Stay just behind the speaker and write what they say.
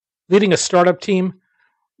Leading a startup team?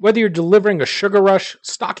 Whether you're delivering a sugar rush,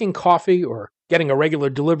 stocking coffee, or getting a regular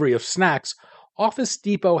delivery of snacks, Office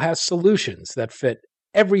Depot has solutions that fit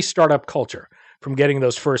every startup culture, from getting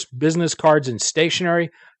those first business cards and stationery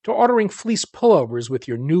to ordering fleece pullovers with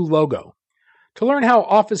your new logo. To learn how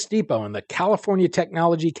Office Depot and the California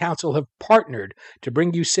Technology Council have partnered to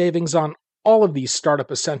bring you savings on all of these startup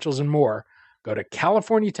essentials and more, go to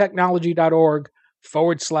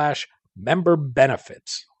californiatechnology.org/member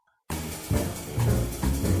benefits.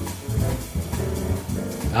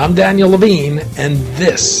 I'm Daniel Levine, and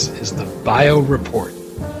this is the Bio Report.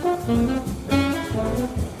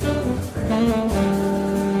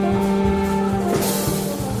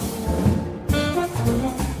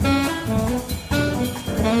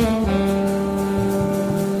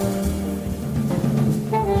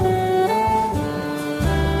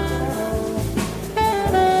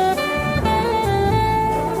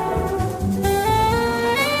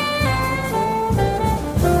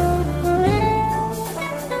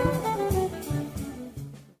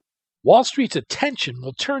 Wall Street's attention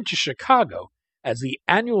will turn to Chicago as the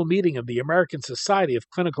annual meeting of the American Society of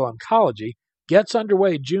Clinical Oncology gets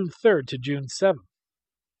underway June 3rd to June 7th.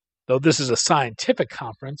 Though this is a scientific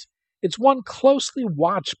conference, it's one closely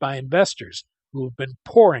watched by investors who have been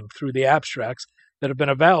poring through the abstracts that have been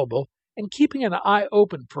available and keeping an eye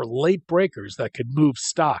open for late breakers that could move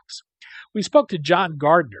stocks. We spoke to Jon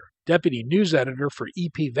Gardner, deputy news editor for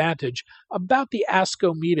EP Vantage, about the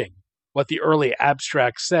ASCO meeting, what the early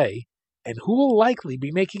abstracts say, and who will likely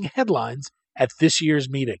be making headlines at this year's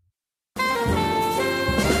meeting.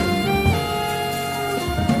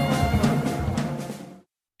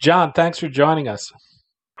 Jon, thanks for joining us.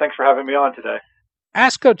 Thanks for having me on today.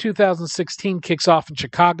 ASCO 2016 kicks off in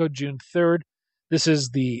Chicago June 3rd. This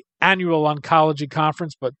is the annual oncology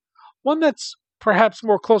conference, but one that's perhaps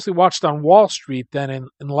more closely watched on Wall Street than in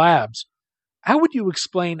labs. How would you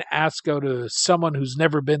explain ASCO to someone who's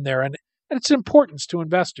never been there and its importance to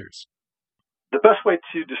investors? The best way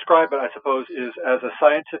to describe it, I suppose, is as a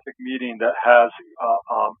scientific meeting that has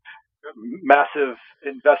massive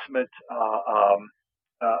investment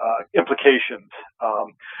implications.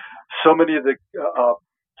 So many of the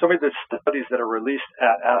studies that are released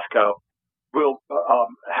at ASCO will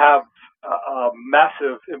have a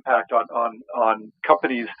massive impact on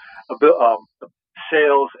companies'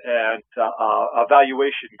 sales and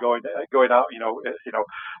valuation going out,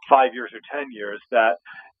 5 years or 10 years. That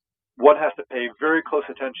one has to pay very close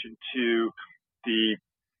attention to the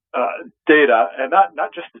data, and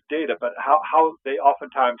not just the data, but how they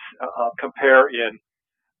oftentimes compare in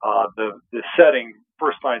the setting,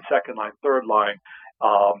 first line, second line, third line,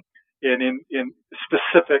 in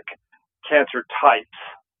specific cancer types,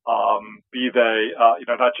 be they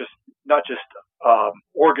not just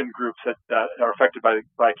organ groups that are affected by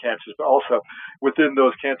cancers, but also within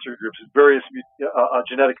those cancer groups, various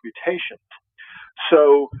genetic mutations.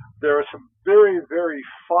 So there are some very, very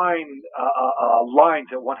fine lines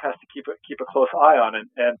that one has to keep a close eye on,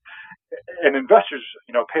 and investors,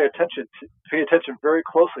 pay attention very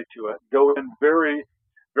closely to it. Go in very,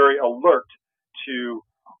 very alert to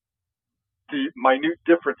the minute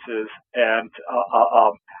differences and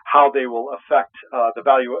how they will affect the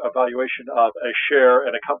evaluation of a share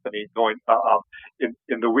in a company going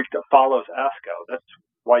in the week that follows ASCO. That's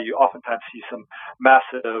why you oftentimes see some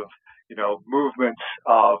massive movements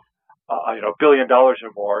of $1 billion or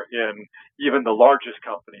more in even the largest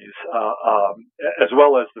companies, as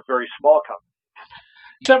well as the very small companies.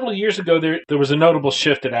 Several years ago, there was a notable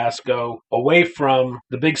shift at ASCO away from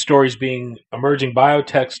the big stories being emerging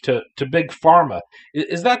biotechs to big pharma.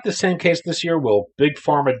 Is that the same case this year? Will big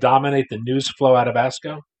pharma dominate the news flow out of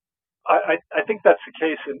ASCO? I think that's the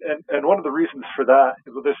case, and one of the reasons for that,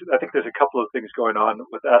 I think there's a couple of things going on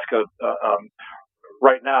with ASCO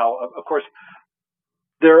right now. Of course,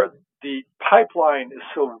 the pipeline is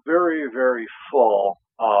so very, very full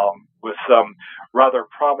with some rather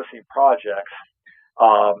promising projects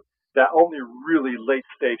that only really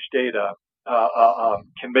late-stage data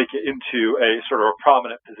can make it into a sort of a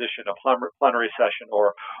prominent position, a plenary session,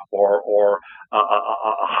 or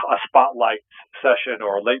a spotlight session,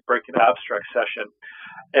 or a late-breaking abstract session.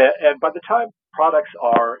 And by the time products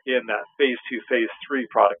are in that phase 2, phase 3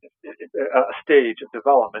 product stage of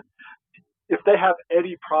development, if they have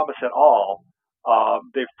any promise at all,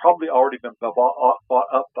 they've probably already been bought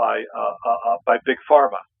up by big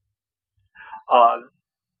pharma.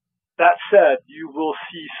 That said, you will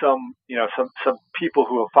see some people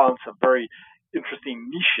who have found some very interesting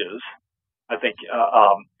niches, I think,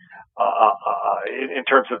 in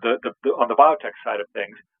terms of the on the biotech side of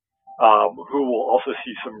things, who will also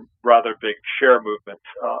see some rather big share movements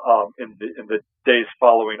in the days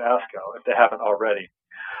following ASCO if they haven't already.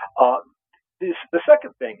 The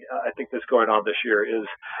second thing I think that's going on this year is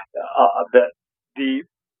that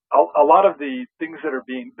a lot of the things that are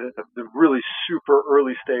being the really super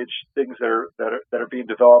early stage things that are being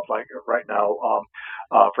developed like right now,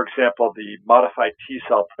 for example, the modified T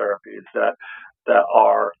cell therapies that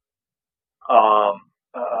are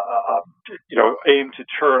aimed to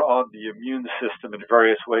turn on the immune system in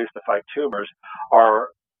various ways to fight tumors are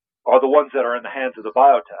the ones that are in the hands of the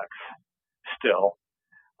biotechs still.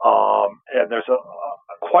 And there's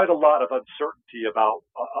quite a lot of uncertainty about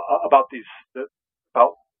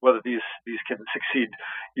whether these can succeed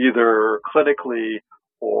either clinically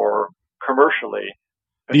or commercially.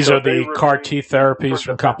 These are the CAR T therapies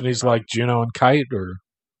from companies like Juno and Kite, or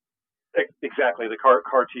exactly the CAR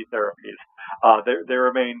T therapies. They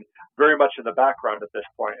remain very much in the background at this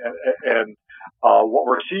point, and what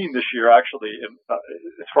we're seeing this year, actually,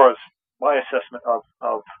 as far as my assessment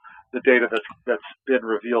of the data that's been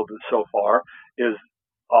revealed so far, is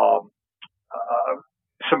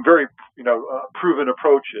some very proven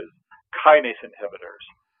approaches, kinase inhibitors,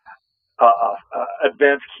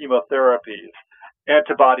 advanced chemotherapies,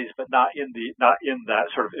 antibodies, but not in that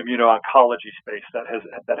sort of immuno-oncology space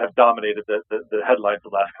that have dominated the headlines the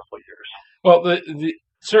last couple of years. Well,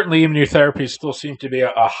 certainly immunotherapies still seem to be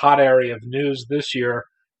a hot area of news this year.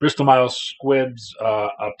 Bristol Myers Squibb's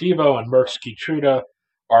Opdivo and Merck's Keytruda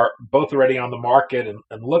are both already on the market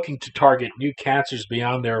and looking to target new cancers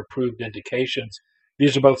beyond their approved indications.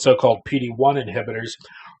 These are both so-called PD-1 inhibitors.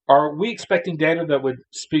 Are we expecting data that would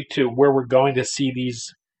speak to where we're going to see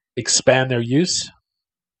these expand their use?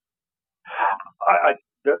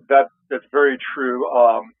 That's very true.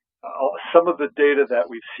 Some of the data that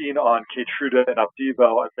we've seen on Keytruda and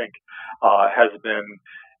Opdivo, I think, has been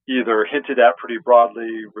either hinted at pretty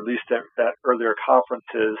broadly, released at earlier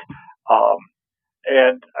conferences,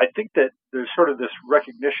 and I think that there's sort of this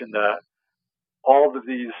recognition that all of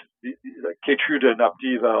these, like Keytruda and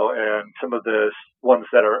Opdivo, and some of the ones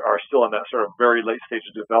that are still in that sort of very late stage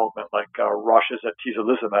of development, like Roche's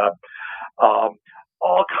atezolizumab,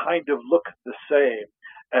 all kind of look the same,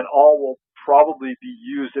 and all will probably be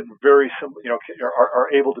used in very similar, are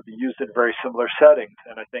able to be used in very similar settings.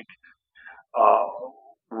 And I think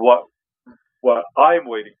what I'm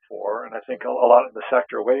waiting for, and I think a lot of the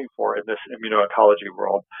sector are waiting for in this immuno-oncology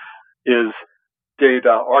world, is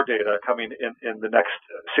our data coming in the next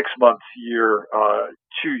 6 months, year,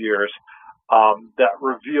 2 years, that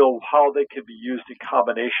reveal how they can be used in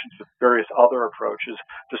combinations with various other approaches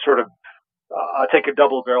to sort of take a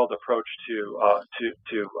double-barreled approach to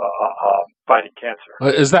fighting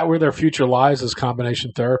cancer. Is that where their future lies, as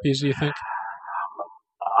combination therapies, do you think?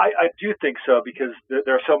 I do think so, because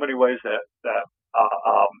there are so many ways that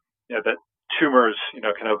tumors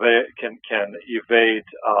can evade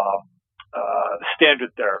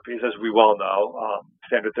standard therapies, as we well know.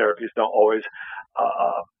 Standard therapies don't always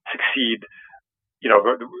succeed.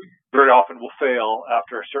 Very often will fail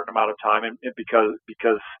after a certain amount of time, and because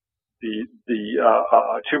the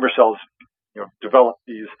tumor cells develop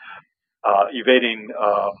these evading,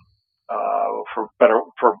 for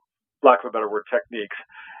lack of a better word, techniques.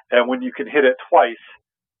 And when you can hit it twice,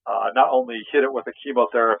 not only hit it with a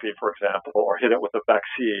chemotherapy, for example, or hit it with a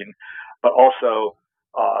vaccine, but also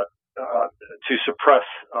to suppress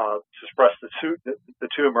the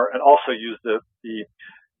tumor, and also use the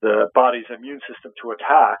body's immune system to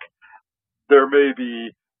attack, there may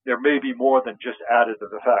be more than just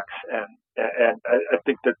additive effects, and I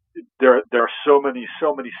think that there are so many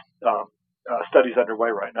studies underway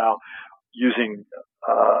right now using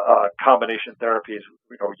combination therapies,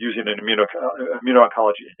 using an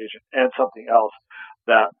immuno-oncology agent and something else,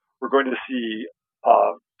 that we're going to see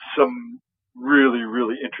some really,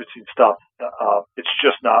 really interesting stuff. It's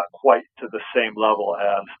just not quite to the same level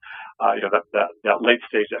as that late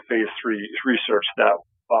stage, that phase 3 research that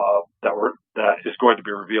is going to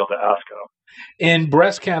be revealed at ASCO. In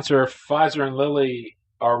breast cancer, Pfizer and Lilly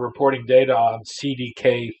are reporting data on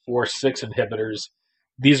CDK4/6 inhibitors.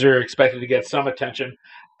 These are expected to get some attention.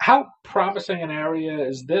 How promising an area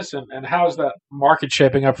is this, and how is that market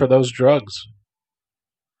shaping up for those drugs?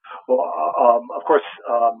 Well, of course,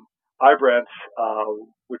 Ibrance,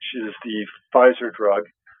 which is the Pfizer drug,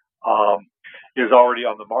 is already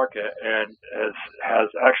on the market and has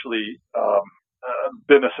actually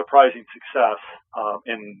been a surprising success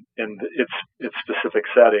in its specific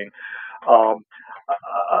setting.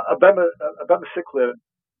 Abemaciclib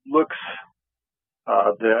looks,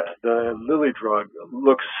 the Lilly drug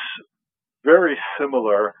looks very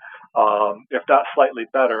similar, if not slightly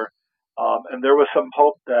better, And there was some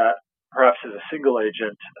hope that perhaps as a single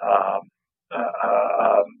agent,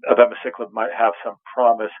 abemaciclib might have some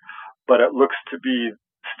promise, but it looks to be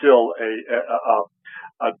still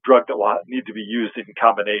a drug that will need to be used in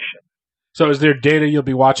combination. So is there data you'll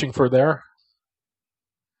be watching for there?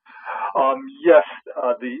 Yes,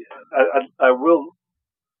 I will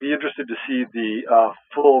be interested to see the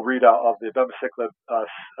full readout of the abemaciclib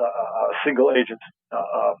single agent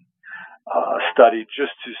study,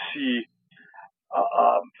 just to see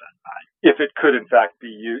if it could in fact be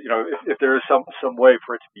used. If there is some way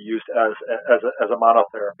for it to be used as a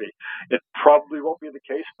monotherapy. It probably won't be the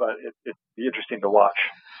case, but it'd be interesting to watch.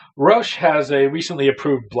 Roche has a recently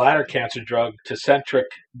approved bladder cancer drug, Tecentriq.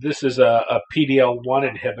 This is a PD-L1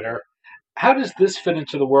 inhibitor. How does this fit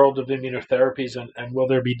into the world of immunotherapies, and will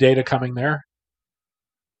there be data coming there?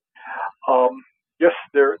 Yes,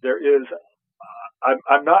 there is.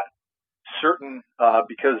 I'm not certain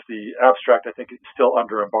because the abstract, I think, is still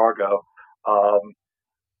under embargo.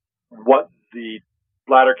 What the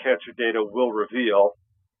bladder cancer data will reveal.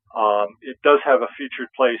 It does have a featured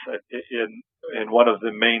place in one of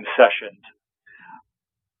the main sessions.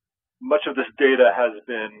 Much of this data has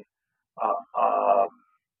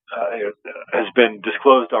been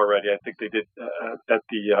disclosed already. I think they did at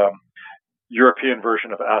the European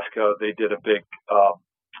version of ASCO. They did a big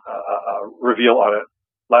reveal on it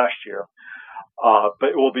last year. But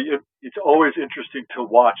it's always interesting to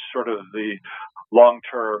watch sort of the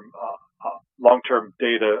long-term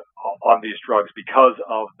data on these drugs because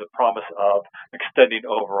of the promise of extending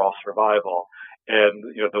overall survival. And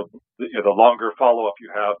the longer follow-up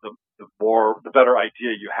you have, the better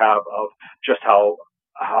idea you have of just how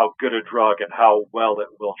good a drug and how well it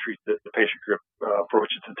will treat the patient group for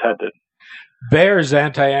which it's intended. Bayer's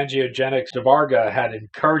anti-angiogenic Stivarga had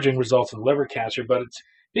encouraging results in liver cancer, but it's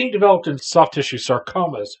being developed in soft tissue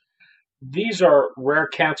sarcomas. These are rare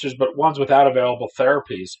cancers, but ones without available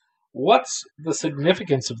therapies. What's the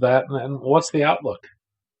significance of that, and what's the outlook?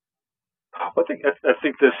 Well, I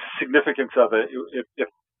think the significance of it,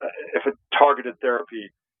 if a targeted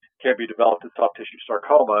therapy can be developed in soft tissue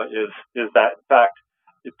sarcoma, is that in fact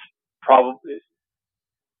it's probably,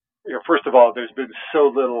 first of all, there's been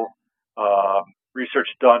so little research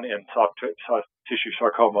done in soft tissue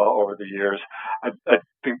sarcoma over the years. I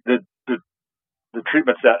think the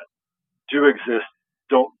treatments that do exist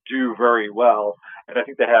don't do very well, and I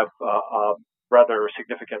think they have rather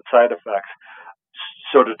significant side effects.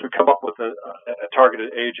 So to come up with a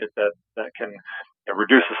targeted agent that can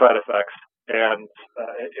reduce the side effects and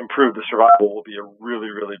improve the survival will be a really,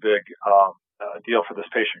 really big deal for this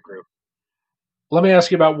patient group. Let me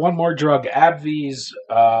ask you about one more drug, AbbVie's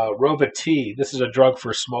Rova-T. This is a drug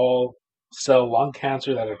for small cell lung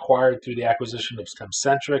cancer that acquired through the acquisition of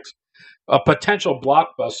Tecentriq, a potential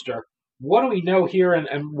blockbuster. What do we know here,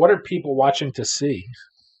 and what are people watching to see?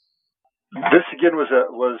 This again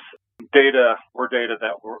was data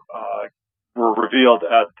that were revealed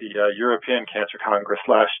at the European Cancer Congress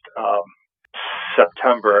last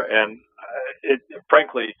September, and it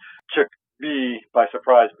frankly took me by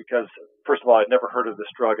surprise because, first of all, I'd never heard of this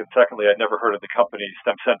drug, and secondly, I'd never heard of the company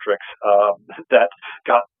Tecentriq that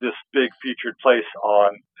got this big featured place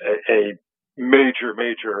on a major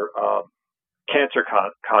cancer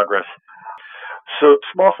congress. So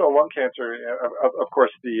small cell lung cancer, of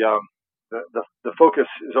course, the focus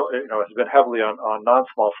has been heavily on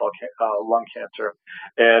non-small cell lung cancer,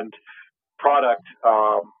 and product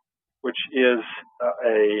which is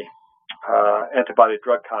a antibody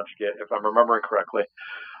drug conjugate, if I'm remembering correctly,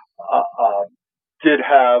 did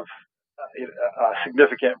have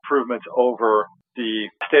significant improvements over the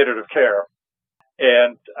standard of care.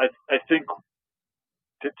 And I think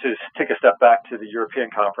to take a step back to the European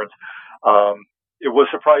conference, it was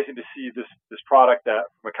surprising to see this product that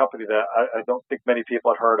from a company that I don't think many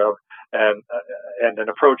people had heard of, and an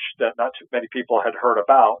approach that not too many people had heard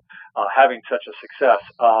about, having such a success.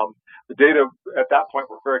 The data at that point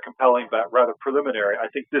were very compelling, but rather preliminary. I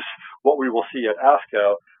think what we will see at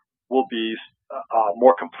ASCO will be a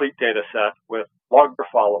more complete data set with longer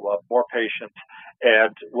follow-up, more patients,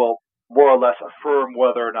 and will more or less affirm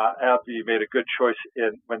whether or not AbbVie made a good choice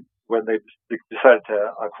when they decided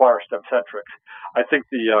to acquire Tecentriq. I think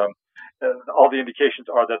all the indications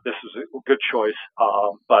are that this is a good choice,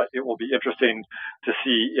 but it will be interesting to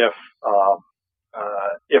see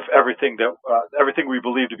if everything we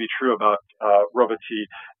believe to be true about Rova-T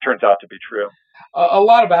turns out to be true. A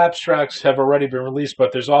lot of abstracts have already been released,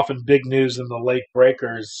 but there's often big news in the late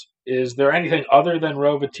breakers. Is there anything other than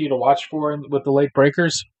Rova-T to watch for with the late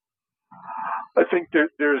breakers? I think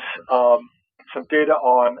there's some data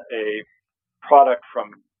on a product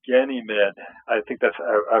from Ganymede. I think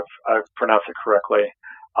I've pronounced it correctly.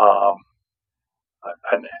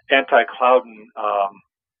 An anti-Claudin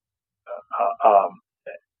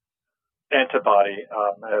antibody,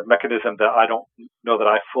 a mechanism that I don't know that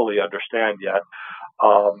I fully understand yet.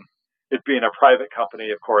 It being a private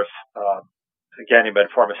company, of course, Ganymede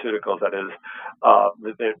Pharmaceuticals, that is,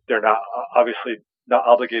 they're not obviously not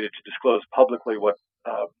obligated to disclose publicly what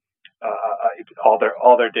all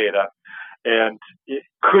their data, and it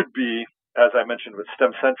could be, as I mentioned, with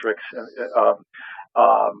Stemcentrx,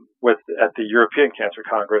 at the European Cancer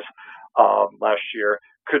Congress last year,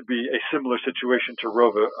 could be a similar situation to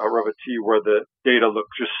Rova-T, where the data look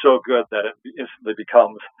just so good that it instantly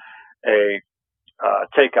becomes a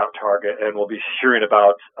takeout target, and we'll be hearing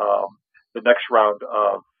about the next round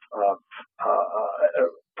of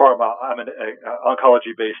pharma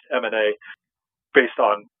oncology-based M&A based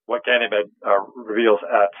on what Ganymede reveals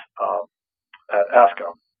at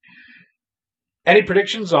ASCO. Any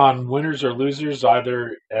predictions on winners or losers,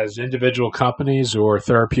 either as individual companies or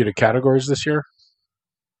therapeutic categories this year?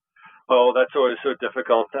 Oh, that's always so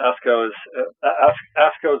difficult. ASCO is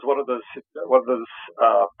one of those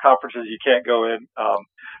conferences you can't go in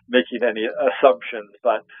making any assumptions.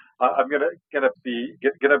 But I'm gonna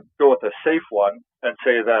go with a safe one and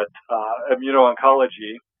say that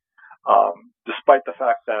immuno-oncology, despite the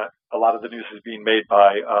fact that a lot of the news is being made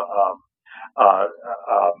by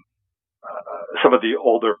some of the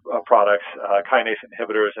older products, kinase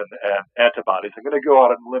inhibitors and antibodies, I'm going to go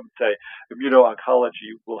out on a limb and say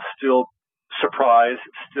immuno-oncology will still surprise,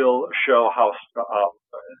 still show how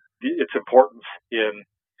its importance in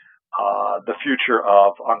the future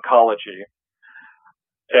of oncology.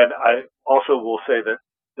 And I also will say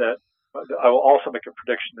that I will also make a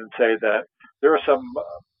prediction and say that there are some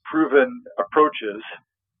proven approaches,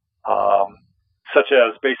 such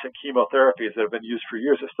as basic chemotherapies that have been used for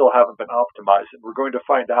years that still haven't been optimized. And we're going to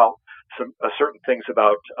find out some certain things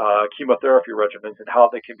about chemotherapy regimens and how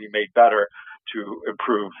they can be made better to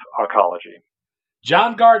improve oncology.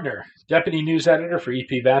 Jon Gardner, Deputy News Editor for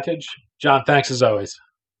EP Vantage. Jon, thanks as always.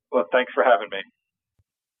 Well, thanks for having me.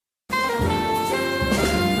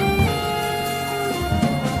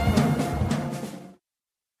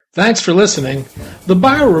 Thanks for listening. The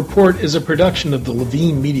Bio Report is a production of the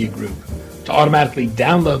Levine Media Group. To automatically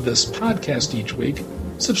download this podcast each week,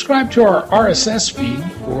 subscribe to our RSS feed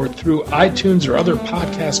or through iTunes or other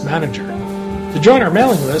podcast manager. To join our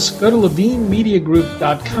mailing list, go to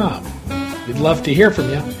levinemediagroup.com. We'd love to hear from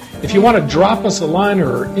you. If you want to drop us a line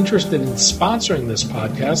or are interested in sponsoring this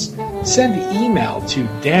podcast, send an email to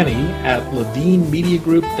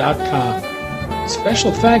danny@levinemediagroup.com.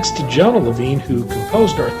 Special thanks to Jonah Levine, who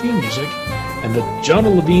composed our theme music, and the Jonah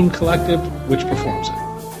Levine Collective, which performs it.